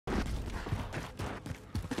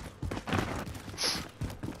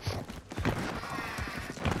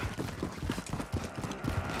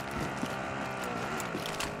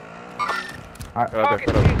Target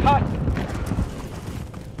is hot.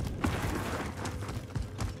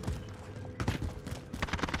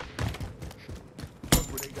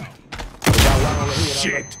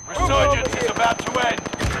 Shit! Resurgence is about to end.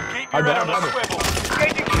 Keep your head on a swivel.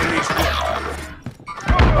 Engaging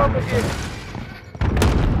over here.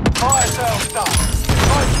 Fire sales done.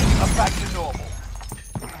 Prices are back to normal.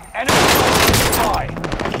 Enemy high.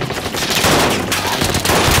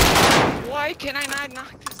 Why can I not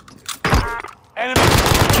knock this? Enemy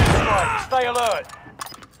strike. Stay alert.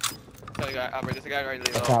 There's a guy right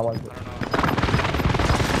there. That's how I I do. don't know.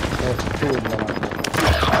 There's two of them.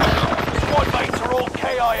 Squad mates are all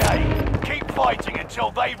KIA. Keep fighting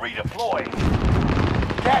until they redeploy.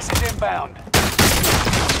 Gas is inbound.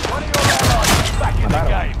 One of your allies is back in the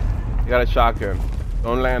game. You got a shotgun.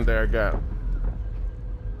 Don't land there again.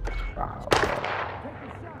 Wow.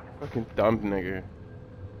 Fucking dumb nigga.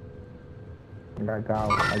 I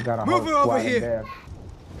got a Move whole over squad here. in there.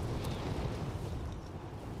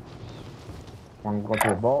 One go to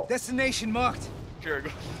the boat. Destination marked. Sure.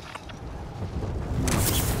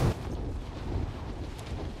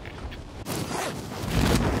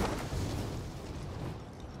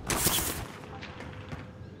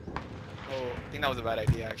 I think that was a bad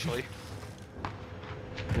idea, actually.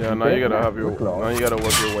 Yeah, now you gotta have your. We're close. Now you gotta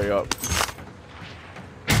work your way up.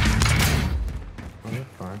 That's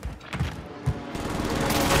fine.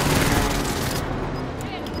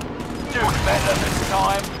 Do better this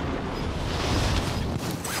time.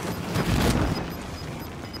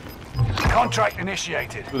 Contract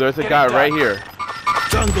initiated. Ooh, there's a Get guy it done. right here.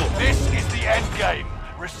 This is the end game.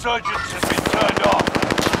 Resurgence has been turned off.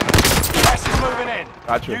 Gas is moving in.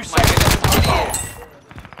 Gotcha. You second to control.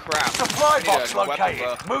 Crap. Supply I need box a weapon,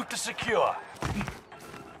 located. bro. Move to secure.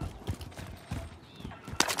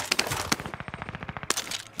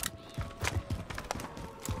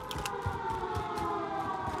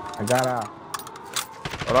 I got a.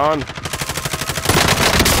 Hold on.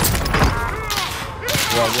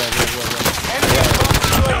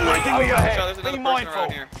 Enemy overhead. So there's another Be person mindful.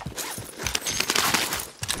 around here.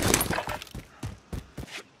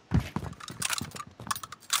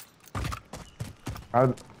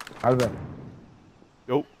 How's that?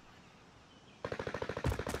 Yo.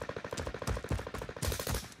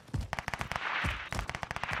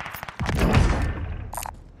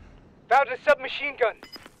 Found a submachine gun.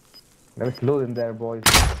 There's loot in there, boys.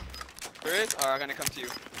 There is? Or I'm gonna come to you.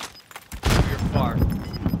 You're far.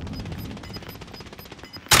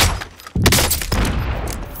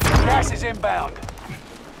 Gas is inbound.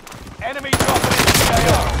 Enemy dropping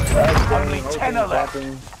into AO. Only 10 are left.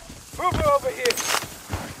 Move over here.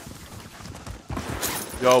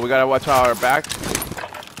 Yo, we gotta watch our back.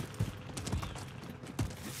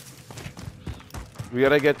 We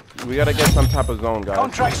gotta get some type of zone, guys.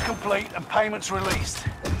 Contract's complete and payments released.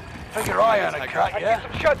 Figure I earn a cut, I yeah?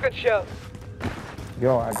 get some shotgun shells.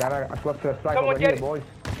 Yo, I got a cluster strike Someone over get here, it. boys.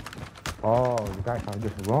 Oh, you guys are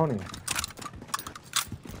just running.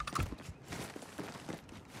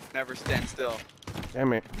 Never stand still.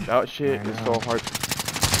 Damn it, that shit is so hard.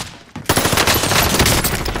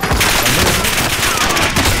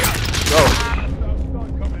 Go.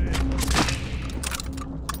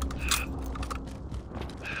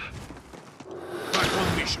 Back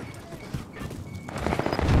on mission.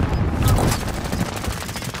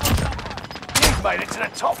 You've made it to the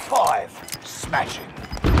top 5. Smashing.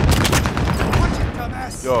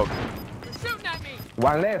 Yo,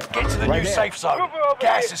 One left. Get to the Right new there. safe zone. Move over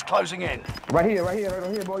Gas here. is closing in. Right here,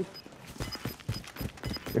 boys.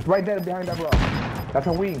 It's right there behind that rock. That's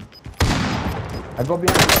a wing. I go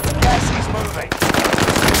behind that. Gas is moving.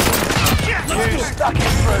 You stuck it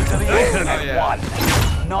through to the end and yeah.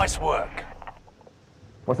 won. Nice work.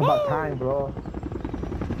 What's about time, bro?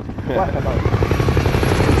 What about